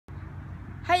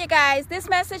Hi you guys, this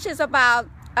message is about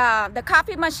the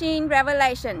copy machine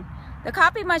revelation. The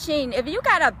copy machine, if you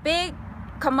got a big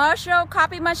commercial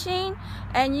copy machine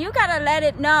and you gotta let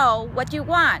it know what you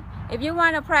want. If you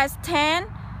want to press 10,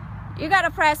 you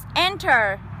gotta press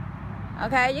enter.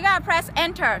 Okay, you gotta press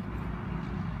enter,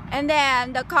 and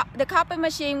then the copy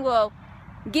machine will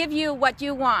give you what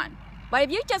you want. But if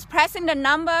you just pressing the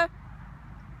number,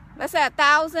 let's say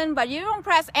 1,000, but you don't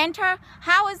press enter,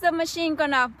 how is the machine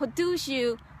gonna produce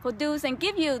and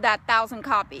give you that 1,000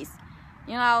 copies?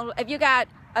 You know, if you got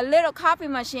a little copy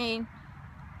machine,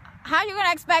 how you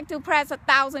gonna expect to press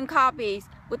 1,000 copies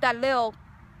with that little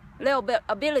bit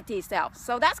ability self?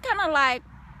 So that's kind of like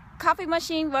copy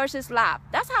machine versus lab.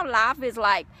 That's how lab is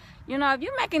like. You know, if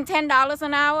you're making $10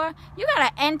 an hour, you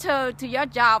gotta enter to your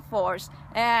job force,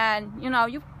 and you know,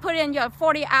 you put in your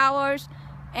 40 hours,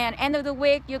 and end of the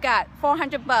week you got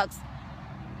 $400.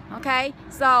 Okay,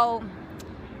 so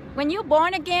when you're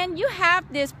born again, you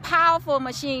have this powerful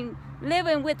machine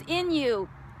living within you,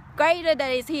 greater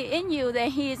that is he in you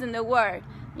than he is in the world.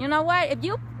 You know what? If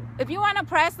you want to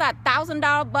press that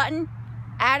 $1,000 button,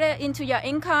 add it into your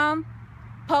income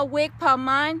per week, per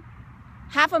month,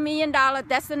 $500,000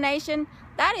 destination,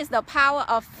 that is the power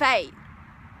of faith.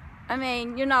 I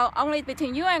mean, you know, only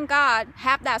between you and God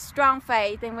have that strong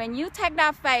faith. And when you take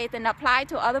that faith and apply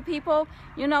to other people,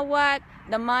 you know what?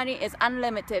 The money is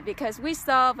unlimited, because we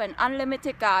serve an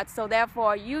unlimited God. So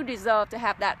therefore, you deserve to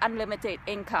have that unlimited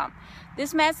income.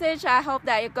 This message, I hope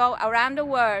that it go around the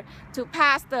world to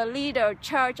pastor, leader,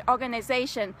 church,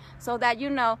 organization, so that you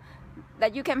know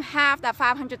that you can have that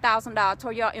 $500,000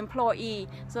 to your employee,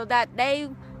 so that they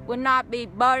will not be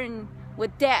burdened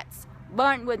with debts,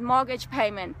 burdened with mortgage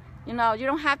payment. You know, you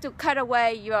don't have to cut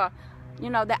away your, you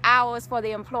know, the hours for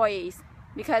the employees,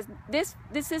 because this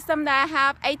system that I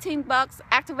have, $18,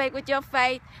 activate with your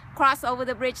faith, cross over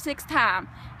the bridge 6 times,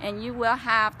 and you will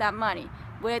have that money.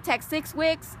 Will it take 6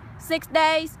 weeks, 6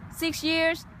 days, 6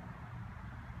 years?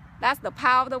 That's the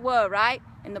power of the word, right?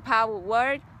 And the power of the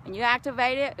word, and you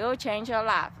activate it, it will change your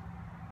life.